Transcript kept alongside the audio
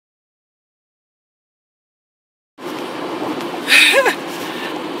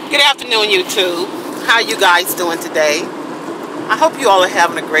Good afternoon, YouTube. How you guys doing today? I hope you all are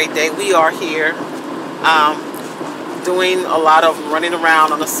having a great day. We are here doing a lot of running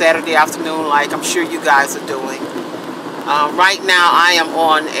around on a Saturday afternoon like I'm sure you guys are doing. Right now I am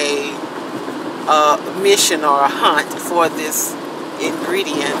on a mission or a hunt for this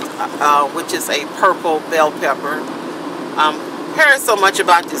ingredient, which is a purple bell pepper. Heard so much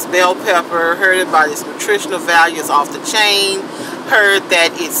about this bell pepper, heard about its nutritional values off the chain, heard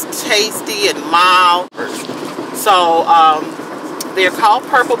that it's tasty and mild. So they're called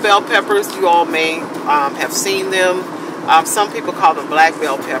purple bell peppers. You all may have seen them. Some people call them black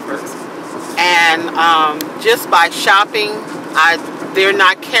bell peppers. And just by shopping, they're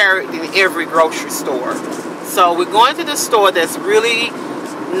not carried in every grocery store. So we're going to the store that's really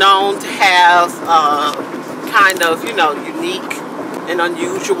known to have kind of, you know, unique and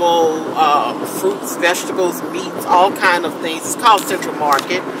unusual fruits, vegetables, meats, all kind of things. It's called Central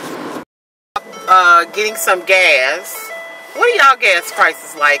Market. Getting some gas. What are y'all gas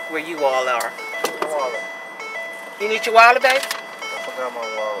prices like where you all are? Wallet. You need your wallet, baby? I forgot my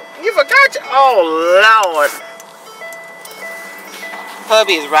wallet. You forgot your... Oh, Lord.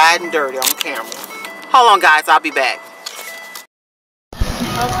 Hubby is riding dirty on camera. Hold on, guys. I'll be back.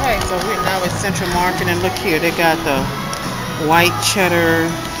 Okay, so we're now at Central Market, and look here. They got the white cheddar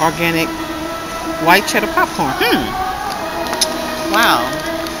organic white cheddar popcorn. Wow.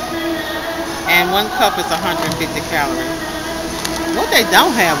 And one cup is 150 calories. What they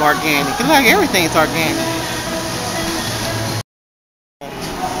don't have organic? It's like everything's organic.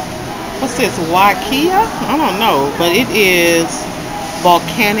 What's this? Wakia? I don't know, but it is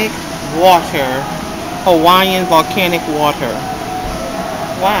volcanic water. Hawaiian volcanic water.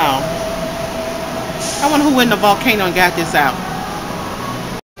 Wow. I wonder who in the volcano got this out.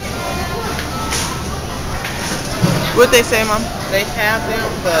 What they say, Mom? They have them,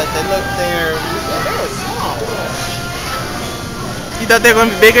 but they look, they're small. You thought they were going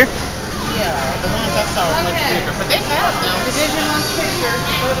to be bigger? Yeah, the ones I saw were much bigger. But they have them. Division on picture.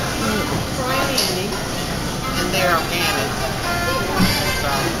 And they're organic. So,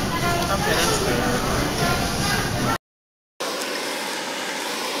 okay, that's good.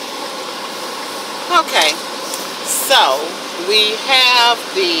 Okay, so we have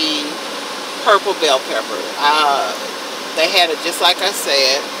the purple bell pepper. They had it just like I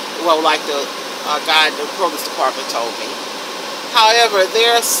said, well, like the guy in the produce department told me. However,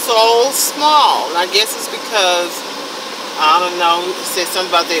 they're so small, and I guess it's because, I don't know, he said something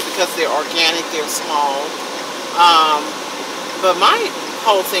about that, because they're organic, they're small. But my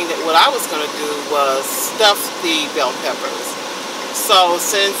whole thing, that what I was going to do was stuff the bell peppers. So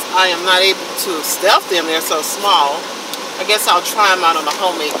since I am not able to stuff them, they're so small, I guess I'll try them out on a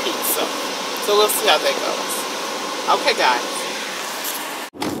homemade pizza. So we'll see how that goes. Okay, guys.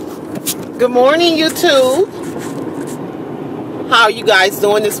 Good morning, YouTube. How are you guys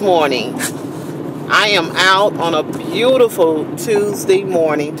doing this morning? I am out on a beautiful Tuesday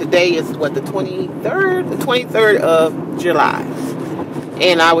morning. Today is what, the 23rd? The 23rd of July.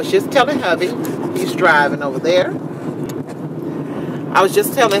 And I was just telling hubby, he's driving over there. I was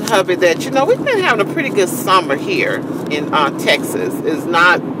just telling hubby that, you know, we've been having a pretty good summer here in Texas. It's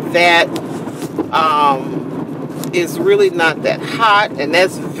not that, it's really not that hot, and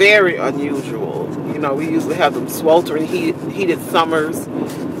that's very unusual. You know, we usually have them sweltering heated summers,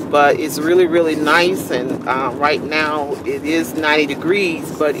 but it's really, really nice, and right now it is 90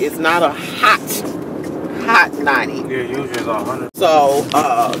 degrees, but it's not a hot 90. Yeah, usually it's 100. So,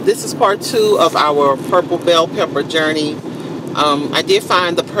 this is part 2 of our purple bell pepper journey. I did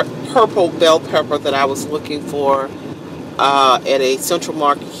find the purple bell pepper that I was looking for at a Central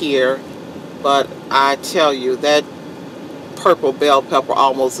Market here, but I tell you, that purple bell pepper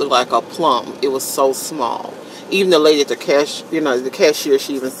almost looked like a plum. It was so small. Even the lady at the cashier,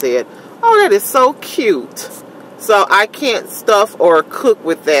 she even said, "Oh, that is so cute." So I can't stuff or cook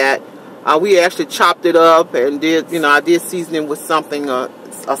with that. We actually chopped it up and did, you know, I did season it with something, a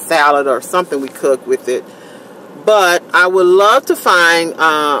salad or something we cooked with it. But I would love to find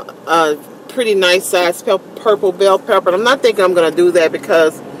a pretty nice sized purple bell pepper. And I'm not thinking I'm going to do that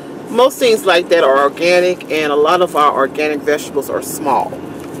because most things like that are organic, and a lot of our organic vegetables are small.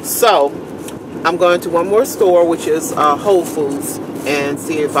 So I'm going to one more store, which is Whole Foods, and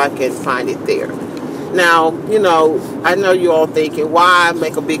see if I can find it there. Now, you know, I know you're all thinking, why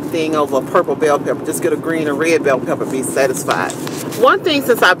make a big thing of a purple bell pepper? Just get a green or red bell pepper, be satisfied. One thing,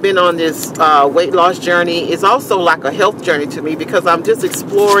 since I've been on this weight loss journey, is also like a health journey to me, because I'm just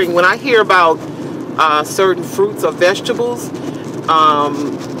exploring. When I hear about certain fruits or vegetables,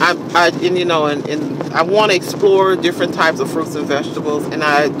 And you know, and I want to explore different types of fruits and vegetables. And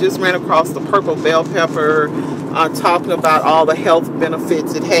I just ran across the purple bell pepper, talking about all the health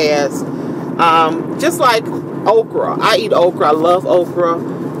benefits it has. Just like okra, I eat okra. I love okra.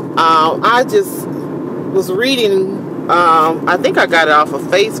 I just was reading. I think I got it off of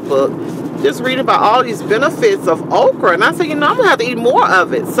Facebook. Just reading about all these benefits of okra, and I said, you know, I'm gonna have to eat more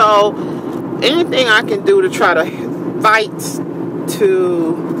of it. So anything I can do to try to fight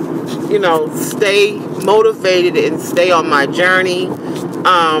to, you know, stay motivated and stay on my journey,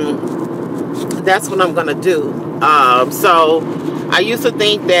 that's what I'm gonna do. So I used to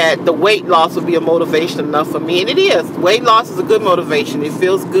think that the weight loss would be a motivation enough for me, and it is. Weight loss is a good motivation. It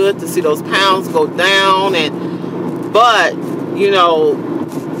feels good to see those pounds go down, but you know,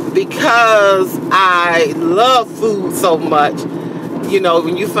 because I love food so much, you know,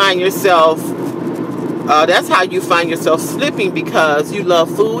 when you find yourself, that's how you find yourself slipping, because you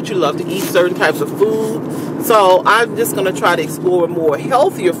love food, you love to eat certain types of food. So I'm just going to try to explore more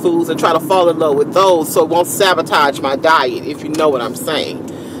healthier foods and try to fall in love with those so it won't sabotage my diet, if you know what I'm saying.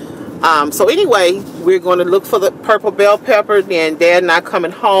 So anyway, we're going to look for the purple bell pepper. Then Dad and I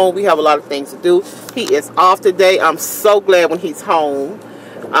coming home. We have a lot of things to do. He is off today. I'm so glad when he's home.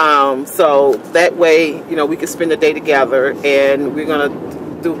 So that way, you know, we can spend the day together, and we're going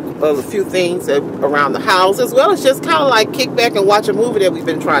to do a few things around the house, as well as just kind of like kick back and watch a movie that we've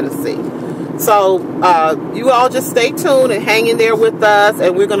been trying to see. So you all just stay tuned and hang in there with us,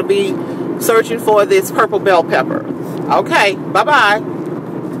 and we're going to be searching for this purple bell pepper. Okay, bye-bye.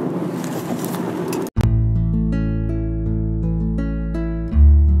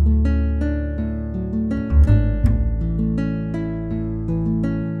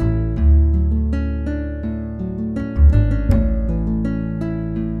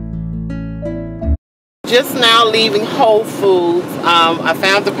 Just now leaving Whole Foods. I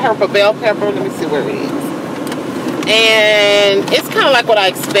found the purple bell pepper. Let me see where it is. And it's kind of like what I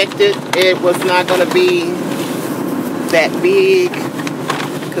expected. It was not going to be that big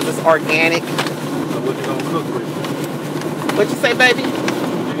because it's organic. So what you gonna cook with it? What you say, baby?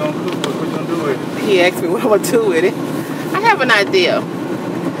 What you gonna cook with? What you gonna do with it? He asked me what I'm going to do with it. I have an idea.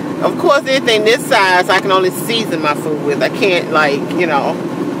 Of course, anything this size, I can only season my food with. I can't, like, you know,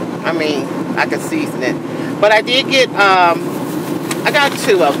 I mean, I can season it. But I did get, I got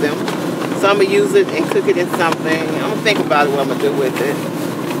 2 of them. So I'm going to use it and cook it in something. I'm going to think about what I'm going to do with it.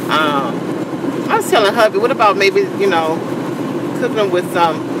 I was telling hubby, what about maybe, you know, cooking them with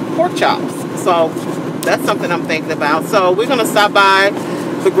some pork chops. So that's something I'm thinking about. So we're going to stop by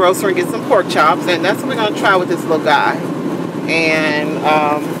the grocery and get some pork chops. And that's what we're going to try with this little guy. And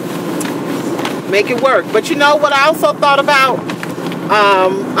make it work. But you know what I also thought about?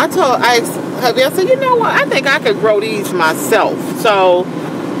 I said, you know what, I think I could grow these myself. So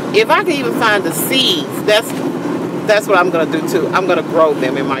if I can even find the seeds, that's what I'm going to do too. I'm going to grow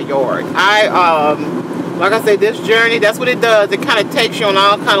them in my yard. Like I said, this journey, that's what it does. It kind of takes you on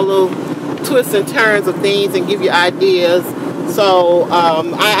all kind of little twists and turns of things and give you ideas. So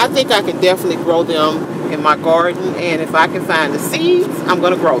I think I can definitely grow them in my garden. And if I can find the seeds, I'm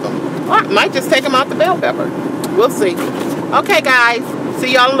going to grow them. Or I might just take them out the bell pepper. We'll see. Okay, guys.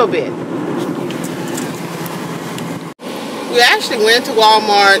 See y'all in a little bit. We actually went to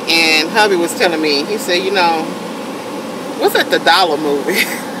Walmart, and hubby was telling me, he said, you know, what's at the dollar movie?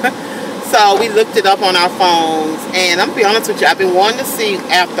 So we looked it up on our phones, and I'm gonna be honest with you, I've been wanting to see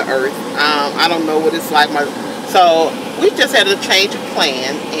After Earth. I don't know what it's like. So we just had a change of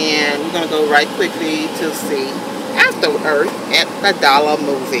plan, and we're gonna go right quickly to see After Earth at the dollar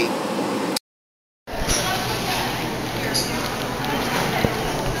movie.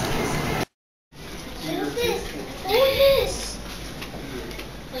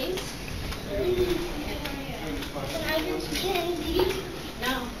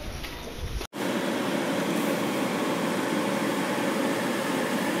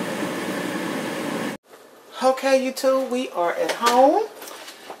 Okay, you two, we are at home,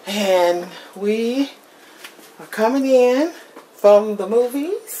 and we are coming in from the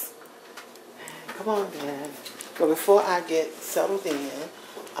movies. Come on, Dad. But before I get settled in,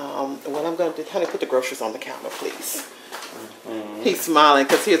 what I'm going to do, honey, put the groceries on the counter, please. He's smiling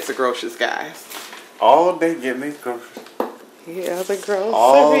because he's the groceries, guys. All day getting these groceries. Yeah, the groceries.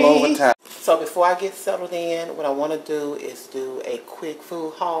 All over town. So before I get settled in, what I want to do is do a quick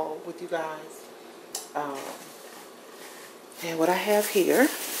food haul with you guys. And what I have here.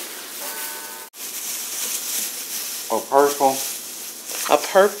 A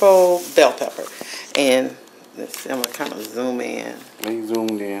purple bell pepper. And let's see, I'm going to kind of zoom in. They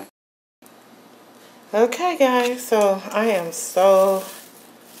zoomed in. Okay, guys, so I am so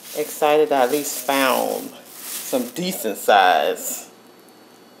excited I at least found some decent size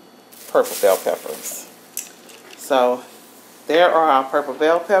purple bell peppers. So there are our purple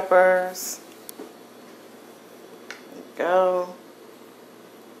bell peppers. There we go.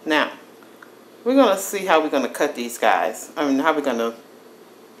 Now, we're going to see how we're going to cut these guys. I mean, how we're going to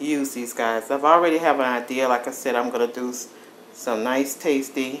use these guys. I've already have an idea. Like I said, I'm going to do some nice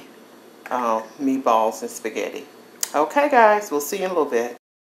tasty meatballs and spaghetti. Okay, guys, we'll see you in a little bit.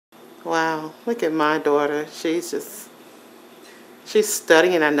 Wow, look at my daughter. She's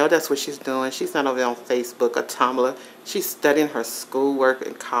studying. I know that's what she's doing. She's not over there on Facebook or Tumblr. She's studying her schoolwork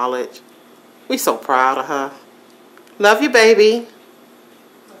in college. We're so proud of her. Love you, baby.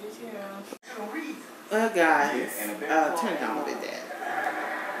 Love you too. Well, guys, turn down a bit, Dad.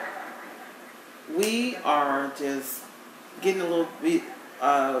 We are just getting a little bit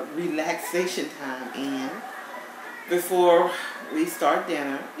relaxation time in before we start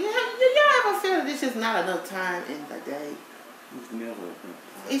dinner. Yeah, y'all ever feel that there's just not enough time in the day? It's never.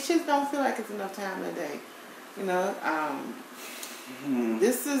 It just don't feel like it's enough time in the day. You know,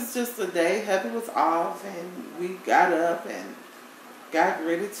 this is just a day. Hubby was off, and we got up and got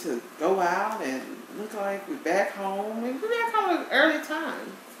ready to go out, and look like we're back home. And we're back home at an early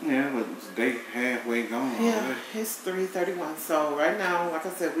time. Yeah, but it's day halfway gone. Yeah, already. it's 3:31. So right now, like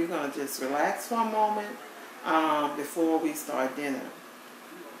I said, we're gonna just relax for a moment before we start dinner.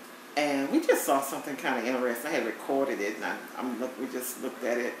 And we just saw something kind of interesting. I had recorded it, and we just looked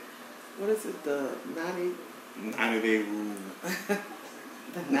at it. What is it? The 90-day rule.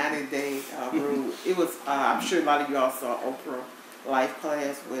 the 90-day rule. It was. I'm sure a lot of y'all saw Oprah Life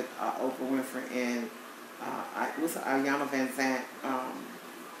class with Oprah Winfrey and it was Ayanna Van Zant.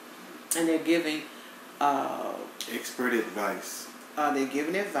 And they're giving Expert advice. They're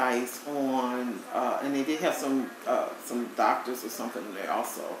giving advice on, and they did have some doctors or something there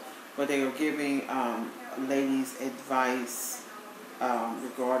also, but they were giving ladies advice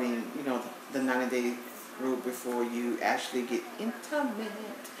regarding, you know, the 90-day rule before you actually get intimate.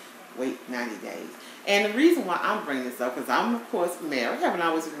 Wait 90 days. And the reason why I'm bringing this up, because I'm of course married. I haven't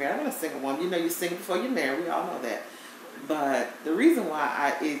always been married. I'm a single woman. You know, you single before you're married. We all know that. But the reason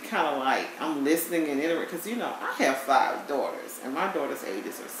why it kind of like I'm listening and interested, because you know I have 5 daughters, and my daughters'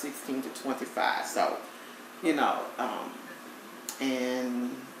 ages are 16 to 25. So, you know,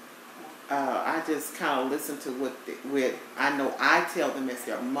 I just kind of listen to what I know. I tell them as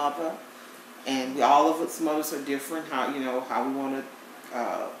their mother, and all of us mothers are different. How we want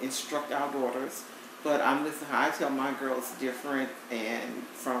to instruct our daughters. But I'm listening how I tell my girls different, and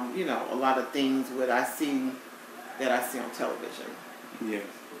from a lot of things what I see. That I see on television. Yes.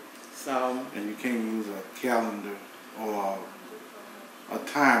 So. And you can't use a calendar or a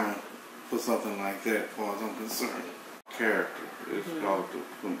timer for something like that, as far as I'm concerned. Character. It's called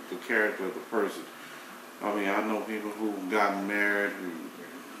the character of the person. I mean, I know people who got married, who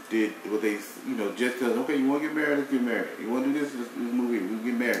did what they, just because, okay, you want to get married, let's get married. You want to do this, let's move in,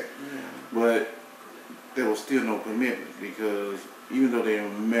 we get married. Yeah. But there was still no commitment, because even though they are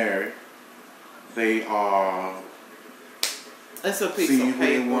married, they are it's a piece seeing of what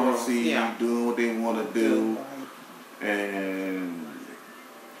they paper. want to see, Yeah. doing what they want to do, and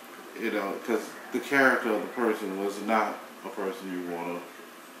because the character of the person was not a person you want to,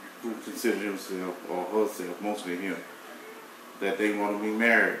 who consider himself or herself, mostly him, that they want to be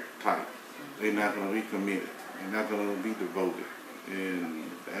married type. They're not going to be committed. They're not going to be devoted, and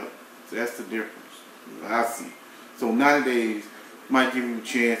that's the difference I see. So 90 days might give you a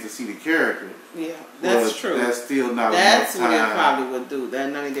chance to see the character. Yeah, that's true. That's still not that's enough time. That's what it probably would do.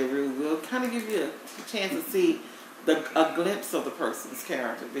 That 90-day rule will kind of give you a chance to see a glimpse of the person's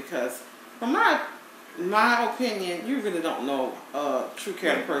character, because from my opinion, you really don't know a true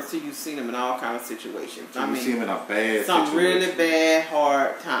character person till you've seen them in all kinds of situations. So you see them in a bad some situation. really bad,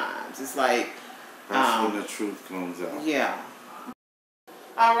 hard times. It's like that's when the truth comes out. Yeah.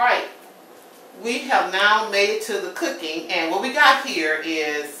 All right. We have now made it to the cooking, and what we got here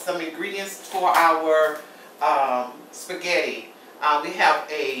is some ingredients for our spaghetti. We have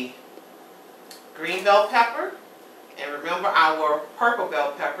a green bell pepper, and remember our purple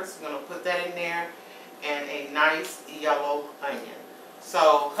bell peppers. We're going to put that in there, and a nice yellow onion.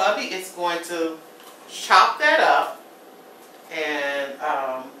 So hubby is going to chop that up, and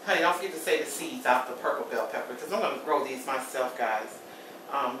honey, don't forget to save the seeds out the purple bell pepper, because I'm going to grow these myself, guys.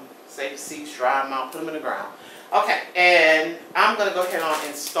 Save the seeds, dry them out, put them in the ground. Okay, and I'm going to go ahead on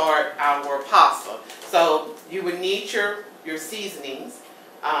and start our pasta. So you would need your seasonings,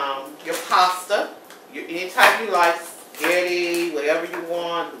 your pasta, any type you like, spaghetti, whatever you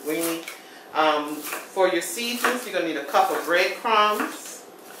want, green. For your seasons, you're going to need a cup of breadcrumbs.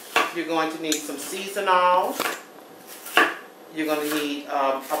 You're going to need some seasonal. You're going to need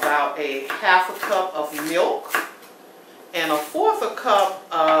about a half a cup of milk and a fourth a cup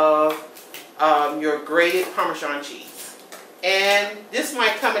of your grated Parmesan cheese. And this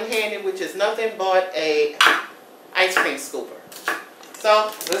might come in handy, which is nothing but a ice cream scooper.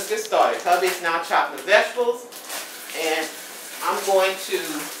 So let's get started. Hubby's now chopping the vegetables, and I'm going to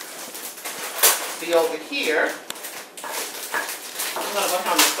be over here. I'm going to go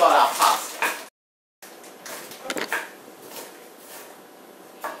ahead and start our pasta.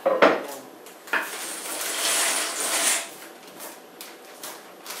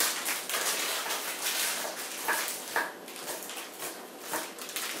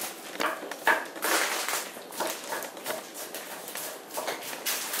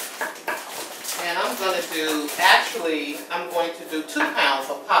 And I'm going to do 2 pounds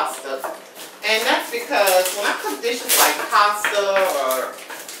of pasta. And that's because when I cook dishes like pasta or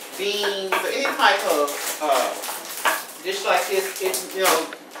beans or any type of dish like this, you know,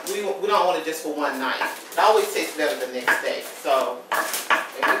 we don't want it just for one night. It always tastes better the next day. So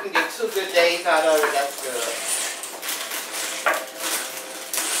if we can get 2 good days out of it, that's good.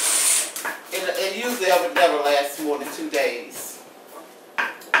 It usually never lasts more than 2 days.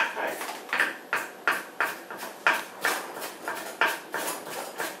 Okay.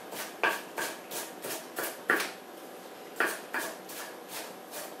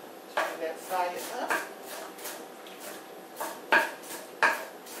 Fire up.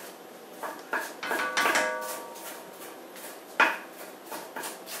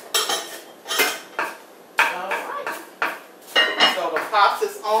 Alright. So the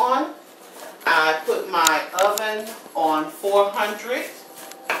pasta's on. I put my oven on 400.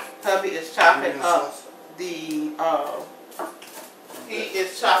 Hubby is chopping up the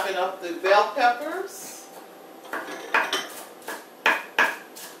bell peppers.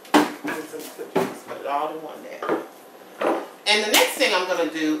 Put it all in one there. And the next thing I'm going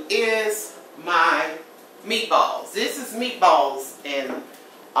to do is my meatballs. This is meatballs and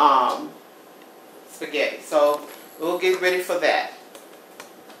spaghetti. So we'll get ready for that.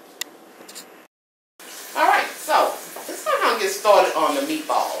 Alright, so let's go ahead and get started on the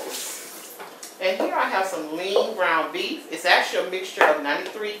meatballs. And here I have some lean ground beef. It's actually a mixture of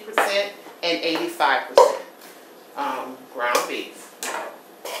 93% and 85% ground beef.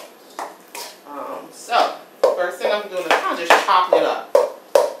 So, first thing I'm doing is kind of just chopping it up.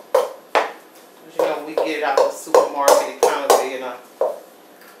 As you know, when we get it out of the supermarket, it kind of big enough.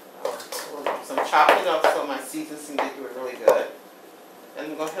 So I'm chopping it up so my seasonings can get through it really good. And I'm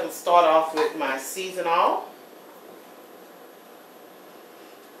going to go ahead and start off with my seasonal.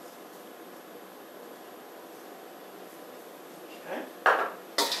 Okay.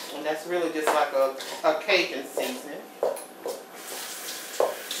 And that's really just like a Cajun seasoning.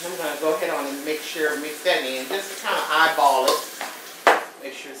 I'm going to go ahead on and mix that in, just to kind of eyeball it,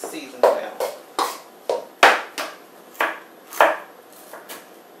 make sure it's seasoned well.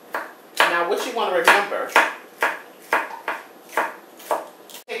 Now what you want to remember,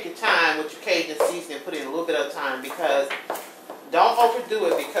 take your time with your Cajun seasoning, put in a little bit of time, because don't overdo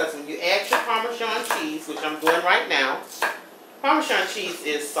it, because when you add your Parmesan cheese, which I'm doing right now, Parmesan cheese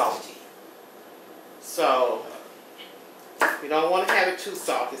is salty. So you don't want to have it too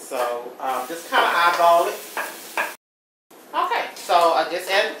salty, so just kind of eyeball it. Okay, so I just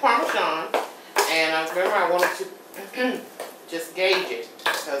added the Parmesan, and remember I wanted to just gauge it,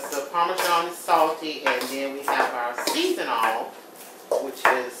 because the Parmesan is salty, and then we have our seasonal, which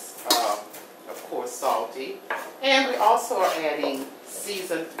is of course salty, and we also are adding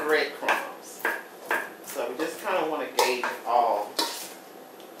seasoned breadcrumbs. So we just kind of want to gauge it all,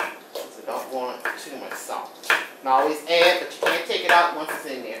 so don't want too much salt. You can always add, but you can't take it out once it's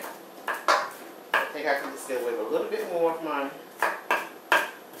in there. I think I can just get away with a little bit more of my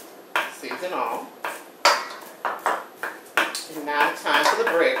seasonal. And now it's time for the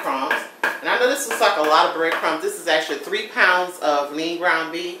breadcrumbs. And I know this looks like a lot of breadcrumbs. This is actually 3 pounds of lean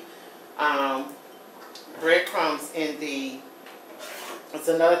ground beef. Breadcrumbs in the, it's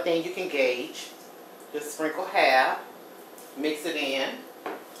another thing you can gauge. Just sprinkle half, mix it in.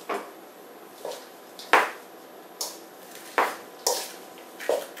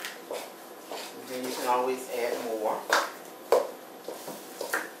 Then you can always add more.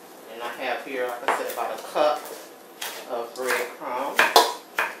 And I have here, like I said, about a cup of breadcrumbs.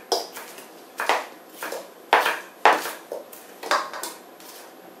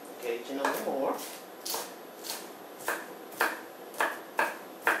 Gauging a little more.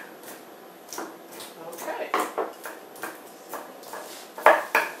 Okay.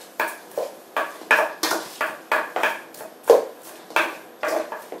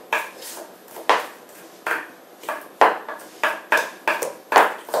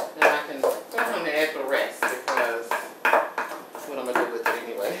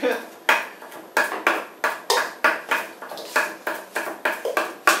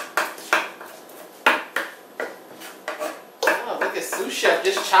 chef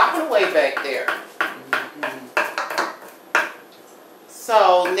just chopping away back there.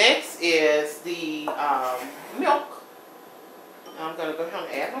 So next is the milk. I'm going to go ahead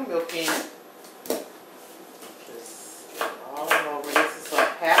and add my milk in. Just all over. This is a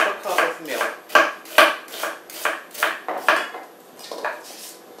half a cup of milk.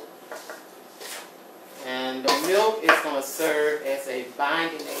 And the milk is going to serve as a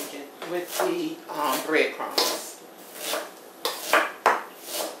binding agent with the breadcrumbs.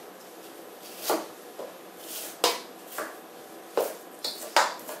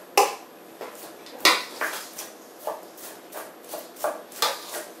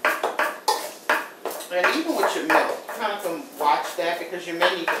 And even with your milk, you kind of can watch that because you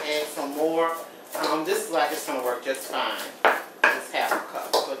may need to add some more. This is like it's going to work just fine. It's half a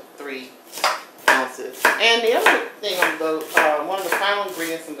cup for 3 ounces. And the other thing, one of the final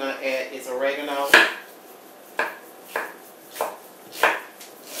ingredients I'm going to add is oregano.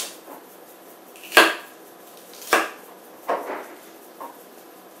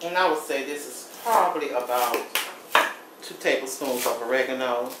 And I would say this is probably about 2 tablespoons of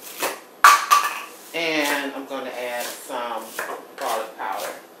oregano. And I'm going to add some garlic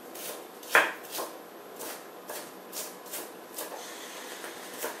powder.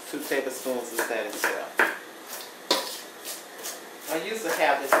 Two tablespoons is that as well. I used to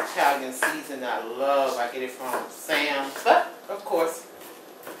have this Italian seasoning I love. I get it from Sam's, but of course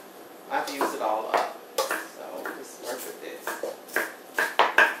I've used it all up. So just work with this.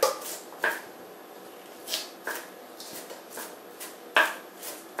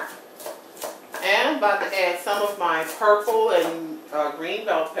 And I'm about to add some of my purple and green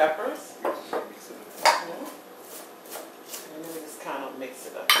bell peppers. And then we just kind of mix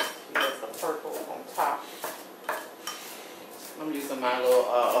it up. Here's the purple on top. I'm using my little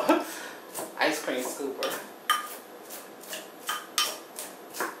ice cream scooper.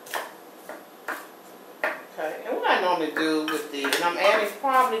 Okay, and what I normally do with the, and I'm adding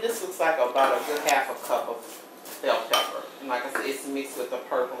probably, this looks like about a good half a cup of bell pepper. And like I said, it's mixed with the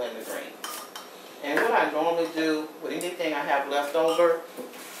purple and the green. And what I normally do with anything I have left over,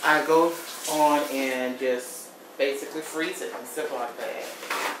 I go on and just basically freeze it and simple like that.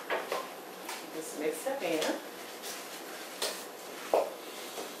 Just mix it in.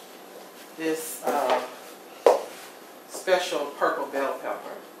 This special purple bell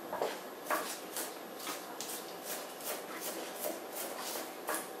pepper.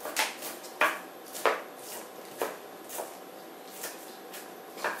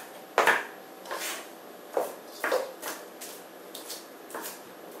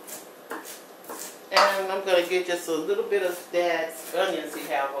 And I'm going to get just a little bit of Dad's onions he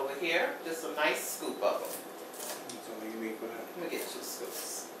have over here. Just a nice scoop of them. That's all you need for that. Let me get 2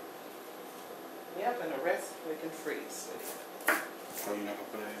 scoops. Yep, and the rest we can freeze with it. Oh, you're not going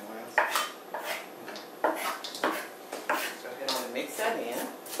to put it in last? Go ahead and mix that in.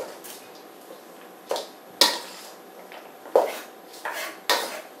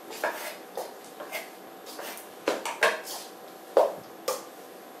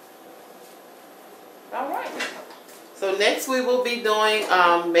 Alright. So next we will be doing,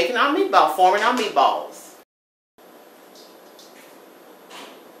 making our meatball, forming our meatballs.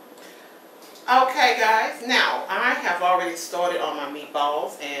 Okay guys, now I have already started on my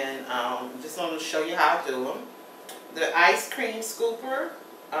meatballs and just want to show you how I do them. The ice cream scooper,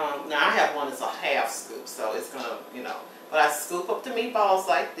 now I have one that's a half scoop, so it's going to, you know, but I scoop up the meatballs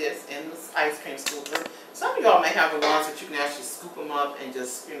like this in this ice cream scooper. Some of y'all may have the ones that you can actually scoop them up and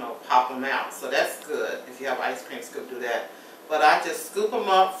just, you know, pop them out. So that's good. If you have an ice cream scoop, do that. But I just scoop them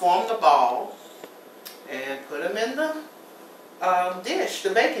up, form the ball, and put them in the dish,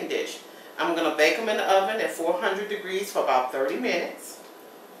 the baking dish. I'm going to bake them in the oven at 400 degrees for about 30 minutes.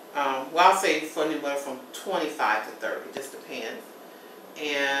 Well, I'll say for anywhere from 25 to 30, just depends.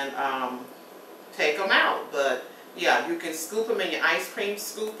 And take them out. But yeah, you can scoop them in your ice cream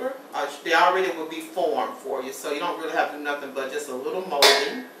scooper. They already will be formed for you, so you don't really have to do nothing but just a little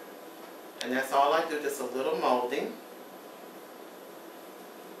molding. And that's all I do, just a little molding.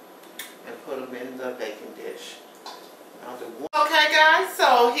 And put them in the baking dish. I'll do one. Okay guys,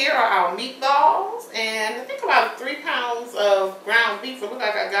 so here are our meatballs, and I think about 3 pounds of ground beef. It looks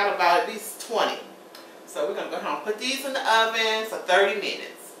like I got about at least 20. So we're going to go ahead and put these in the oven for 30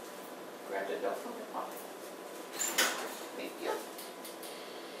 minutes. Grab the dough from the pot. Thank you.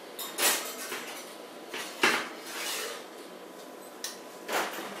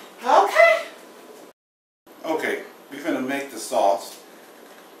 Okay. Okay, we're going to make the sauce.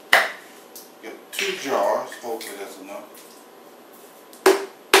 Get 2 jars. Okay, that's enough.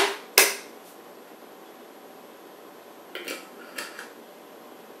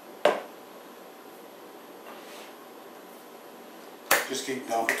 just keep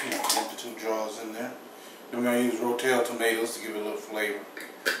dumping, you know, dump the 2 jars in there. Then we're going to use Rotel tomatoes to give it a little flavor.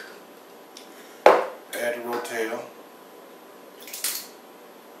 Add the Rotel.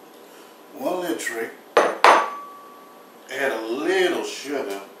 One little trick. Add a little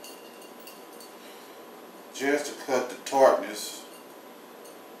sugar just to cut the tartness.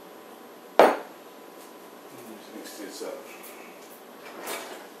 Let's mix this up.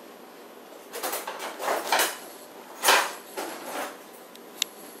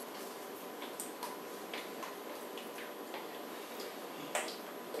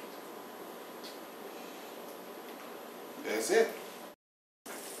 That's it.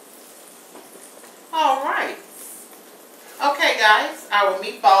 All right. Okay, guys, our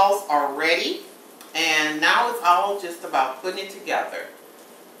meatballs are ready, and now it's all just about putting it together.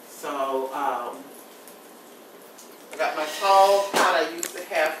 So, I got my tall pot I used to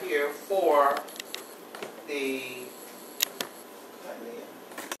have here for the.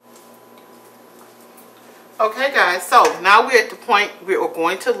 Okay, guys, so now we're at the point where we're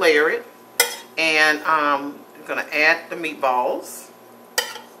going to layer it, and I'm going to add the meatballs.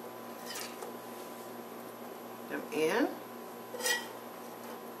 Them in.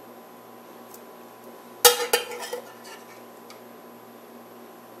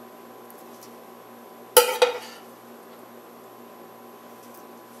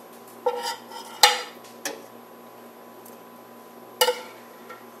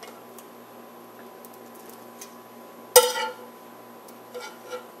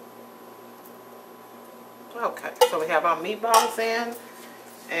 Okay, so we have our meatballs in,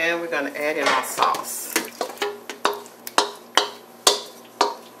 and we're going to add in our sauce.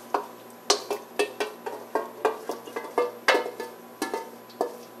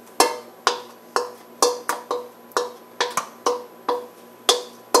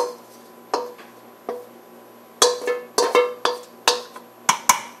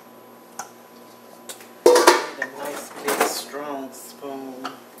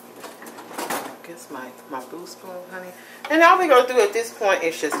 My blue spoon, honey. And all we're going to do at this point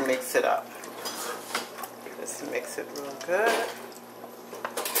is just mix it up. Just mix it real good.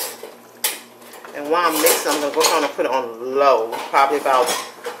 And while I'm mixing, I'm going to go ahead and put it on low, probably about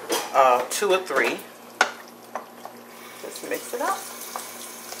 2 or 3. Just mix it up.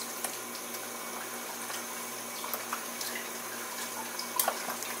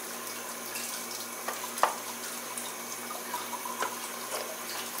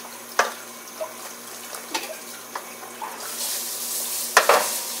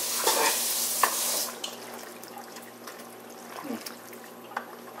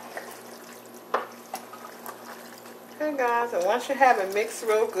 Okay, guys, and once you have it mixed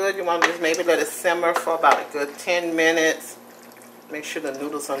real good, you want to just maybe let it simmer for about a good 10 minutes. Make sure the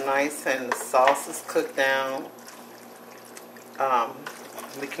noodles are nice and the sauce is cooked down.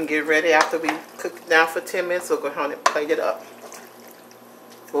 We can get ready after we cook it down for 10 minutes. We'll go ahead and plate it up.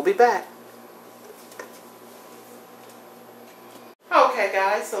 We'll be back. Okay,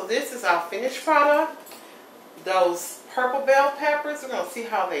 guys, so this is our finished product. Those purple bell peppers, we're going to see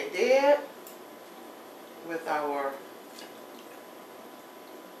how they did with our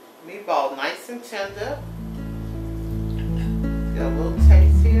meatball, nice and tender. Got a little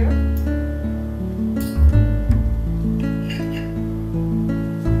taste here.